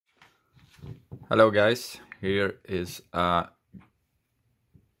Hello guys, here is a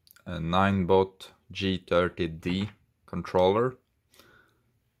Ninebot G30D controller,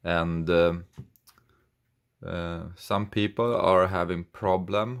 and some people are having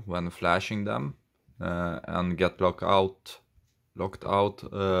problem when flashing them and get locked out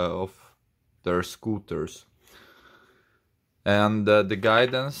of their scooters. And the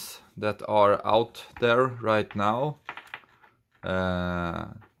guidance that are out there right now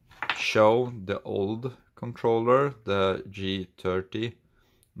show the old controller, the G30,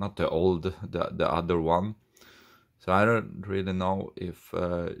 not the old, the other one. So I don't really know if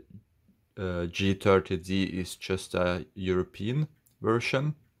G30D is just a European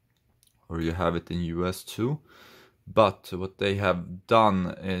version or you have it in US too. But what they have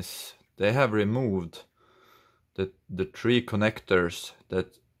done is they have removed the three connectors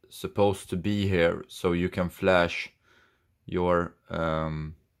that's supposed to be here so you can flash your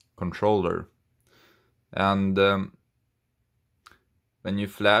controller. And when you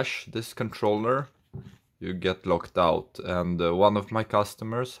flash this controller, you get locked out. And one of my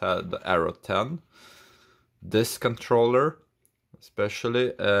customers had the Arrow 10. This controller,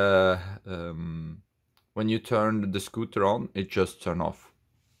 especially when you turn the scooter on, it just turns off.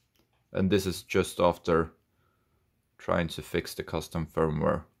 And this is just after trying to fix the custom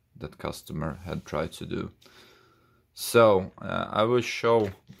firmware that customer had tried to do. So I will show,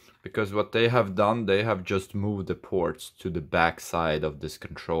 because what they have done, they have just moved the ports to the back side of this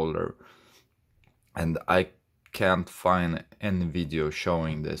controller, and I can't find any video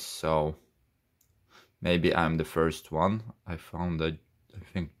showing this, so maybe I'm the first one. I found a, I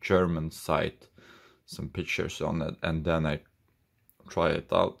think, German site, some pictures on it, and then I try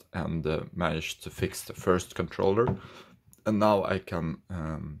it out and managed to fix the first controller, and now I can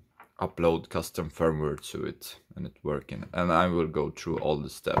upload custom firmware to it and it's working, and I will go through all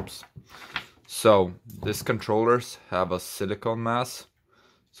the steps. So these controllers have a silicone mass,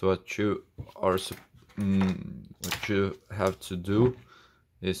 so what you have to do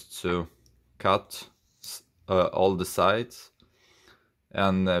is to cut all the sides,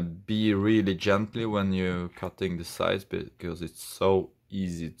 and be really gently when you're cutting the sides, because it's so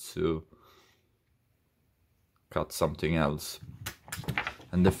easy to cut something else.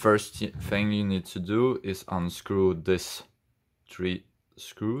 And the first thing you need to do is unscrew these three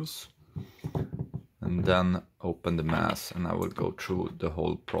screws and then open the mass, and I will go through the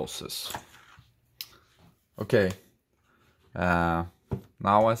whole process. Okay, now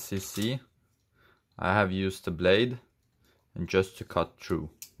as you see, I have used the blade and just to cut through,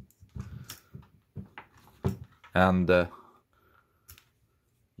 and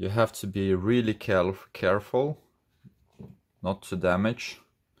you have to be really careful not to damage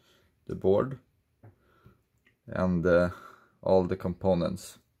the board and all the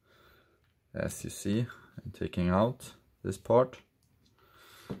components. As you see, I'm taking out this part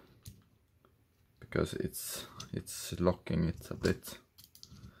because it's locking it a bit.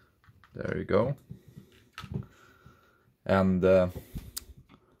 There you go. And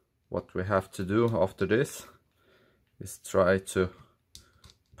what we have to do after this is try to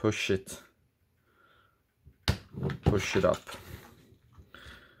push it up.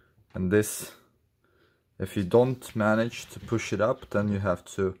 And this, if you don't manage to push it up, then you have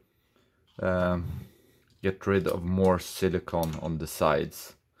to get rid of more silicone on the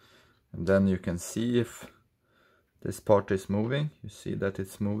sides, and then you can see if this part is moving. You see that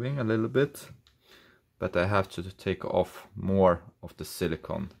it's moving a little bit, but I have to take off more of the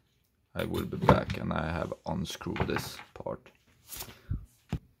silicone. I will be back, and I have unscrewed this part.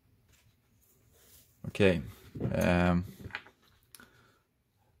 Okay,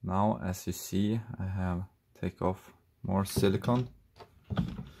 now as you see, I have take off more silicone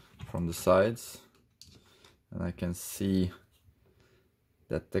from the sides, and I can see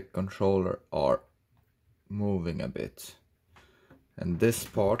that the controller are moving a bit. And this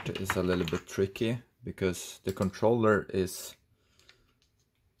part is a little bit tricky because the controller is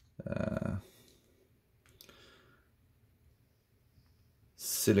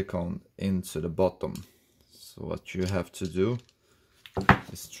silicone into the bottom. So what you have to do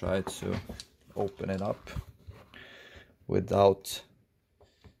is try to open it up without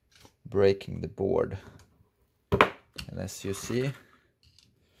breaking the board. And as you see,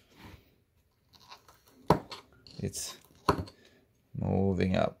 it's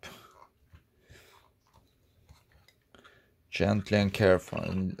moving up gently and careful.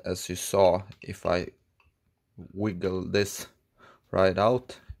 And as you saw, if I wiggle this right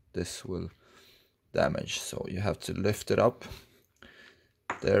out, this will damage, so you have to lift it up.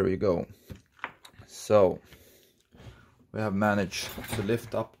 There we go. So we have managed to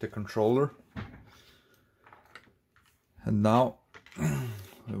lift up the controller, And now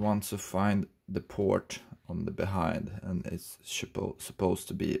we want to find the port on the behind, and it's supposed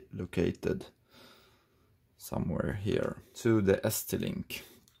to be located somewhere here to the ST-LINK.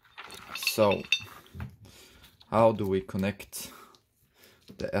 So how do we connect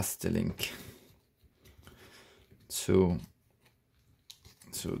the ST-LINK to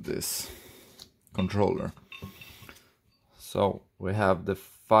this controller? So we have the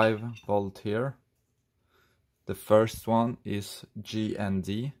 5 volt here. The first one is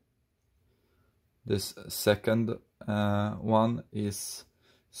GND. This second one is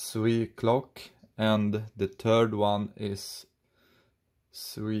SWI clock, and the third one is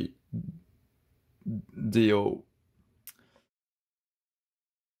SWI DO.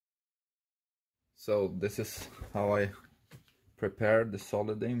 So this is how I prepare the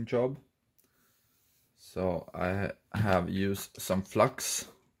soliding job. So I have used some flux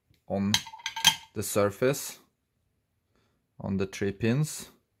on the surface, on the 3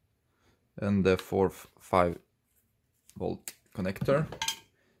 pins, and the 5 volt connector.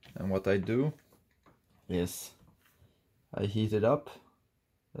 And what I do is I heat it up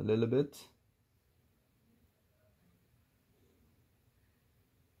a little bit,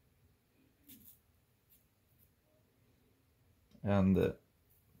 and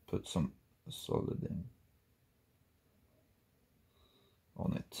put some soliding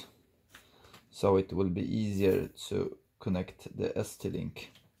on it, so it will be easier to connect the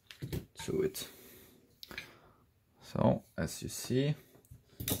ST-LINK to it. So as you see,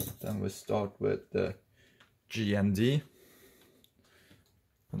 then we start with the GND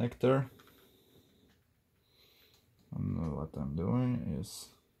connector, and what I'm doing is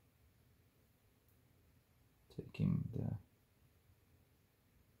taking the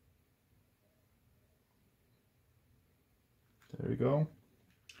there we go.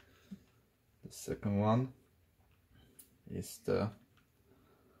 The second one is the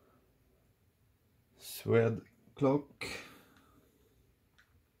SWI clock.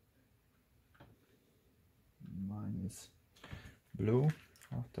 Mine is blue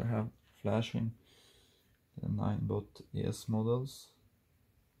after I have flashing the Ninebot ES models.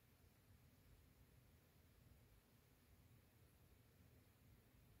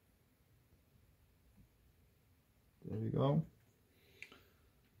 There we go.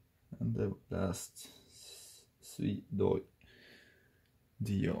 And the last SWI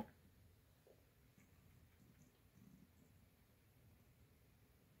DO.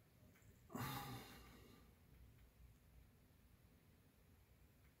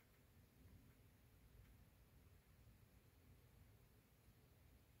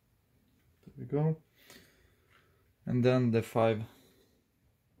 There we go. And then the 5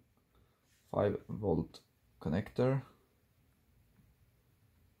 volt connector.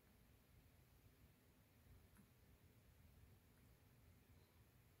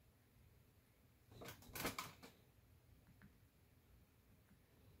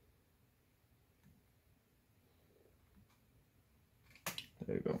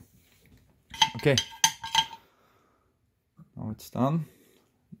 There you go. Okay, now it's done.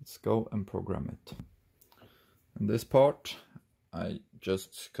 Let's go and program it. In this part, I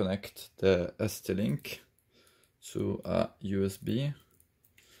just connect the ST-LINK to a USB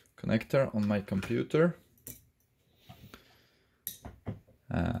connector on my computer.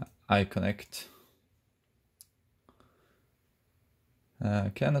 I connect.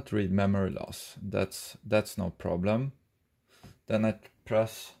 Cannot read memory loss. That's no problem. Then I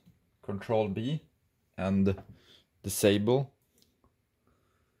press Ctrl B and disable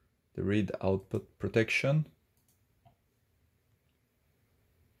the read output protection.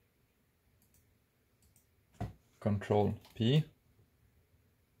 Ctrl P.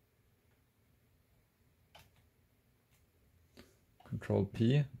 Ctrl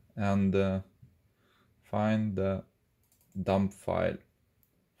P and find the dump file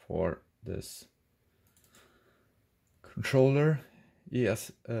for this controller,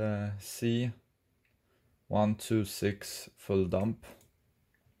 ESC126 full dump,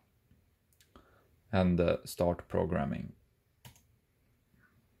 and start programming.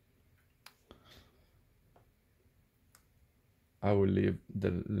 I will leave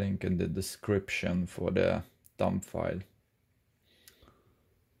the link in the description for the dump file.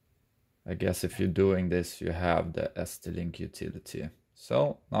 I guess if you're doing this, you have the ST-LINK utility.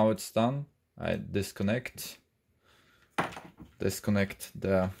 So now it's done. I disconnect the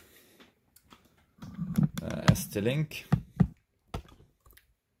ST-LINK.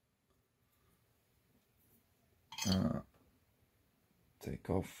 Take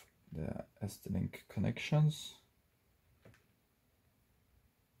off the ST-LINK connections.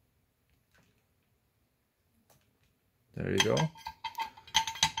 There you go.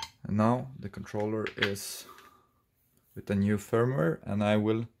 And now the controller is with a new firmware, and I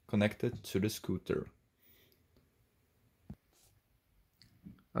will connect it to the scooter.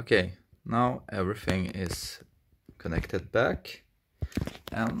 Okay, now everything is connected back,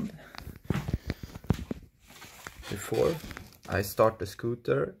 and before I start the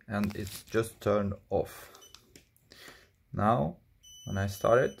scooter and it's just turned off. Now when I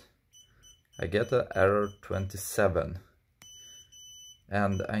start it, I get an error 27,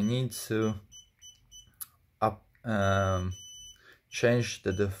 and I need to change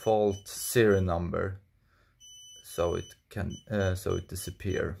the default serial number so it can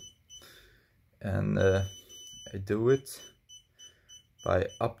disappear. And I do it by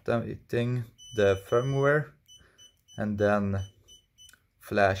updating the firmware and then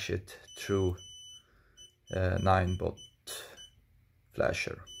flash it through Ninebot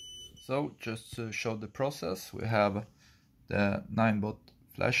Flasher. So just to show the process, we have the Ninebot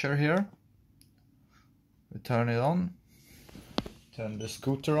Flasher here. We turn it on, turn the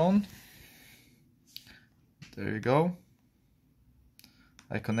scooter on. There you go.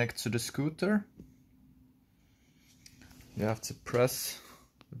 I connect to the scooter. You have to press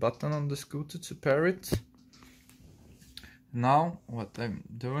the button on the scooter to pair it. Now what I'm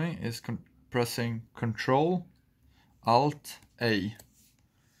doing is pressing Ctrl Alt A,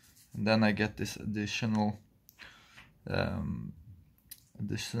 and then I get this additional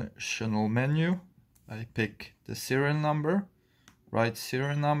menu. I pick the serial number, write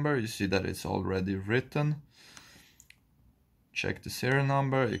serial number. You see that it's already written. Check the serial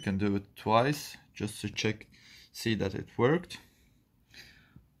number. You can do it twice just to see that it worked.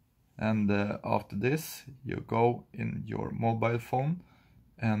 And after this, you go in your mobile phone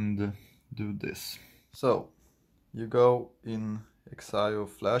and do this. So you go in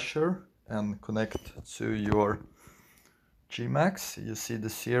XiaoFlasher and connect to your G-Max. You see the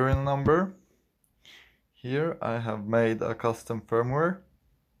serial number. Here I have made a custom firmware.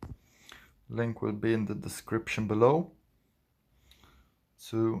 Link will be in the description below.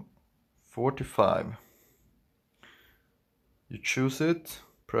 To 45. You choose it,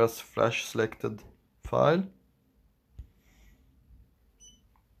 press flash selected file.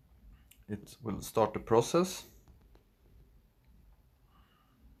 It will start the process.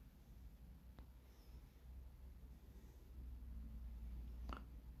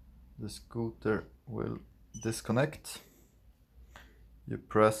 The scooter will disconnect. You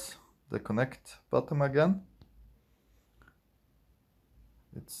press the connect button again.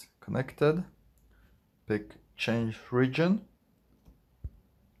 It's connected. Pick change region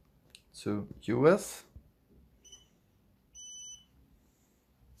to US.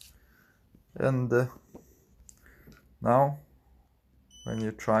 And now when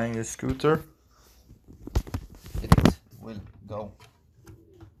you're trying your scooter, it will go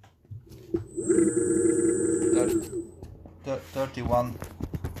 31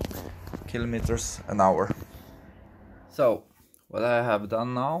 kilometers an hour. So what I have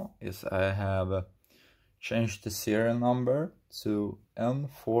done now is I have changed the serial number to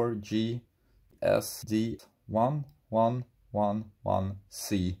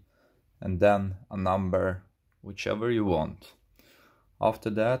N4GSD1111C and then a number whichever you want. After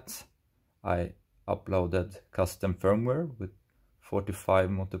that I uploaded custom firmware with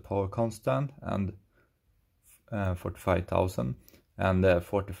 45 motor power constant and 45,000 and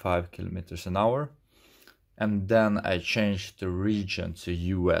 45 kilometers an hour. And then I changed the region to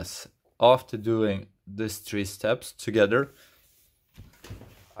US. After doing these 3 steps together,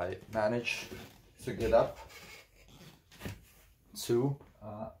 I managed to get up to,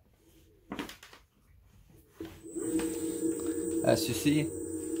 as you see,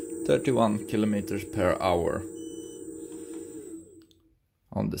 31 kilometers per hour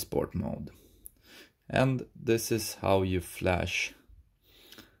on the sport mode. And this is how you flash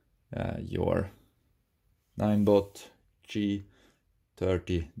your Ninebot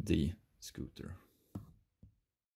G30D scooter.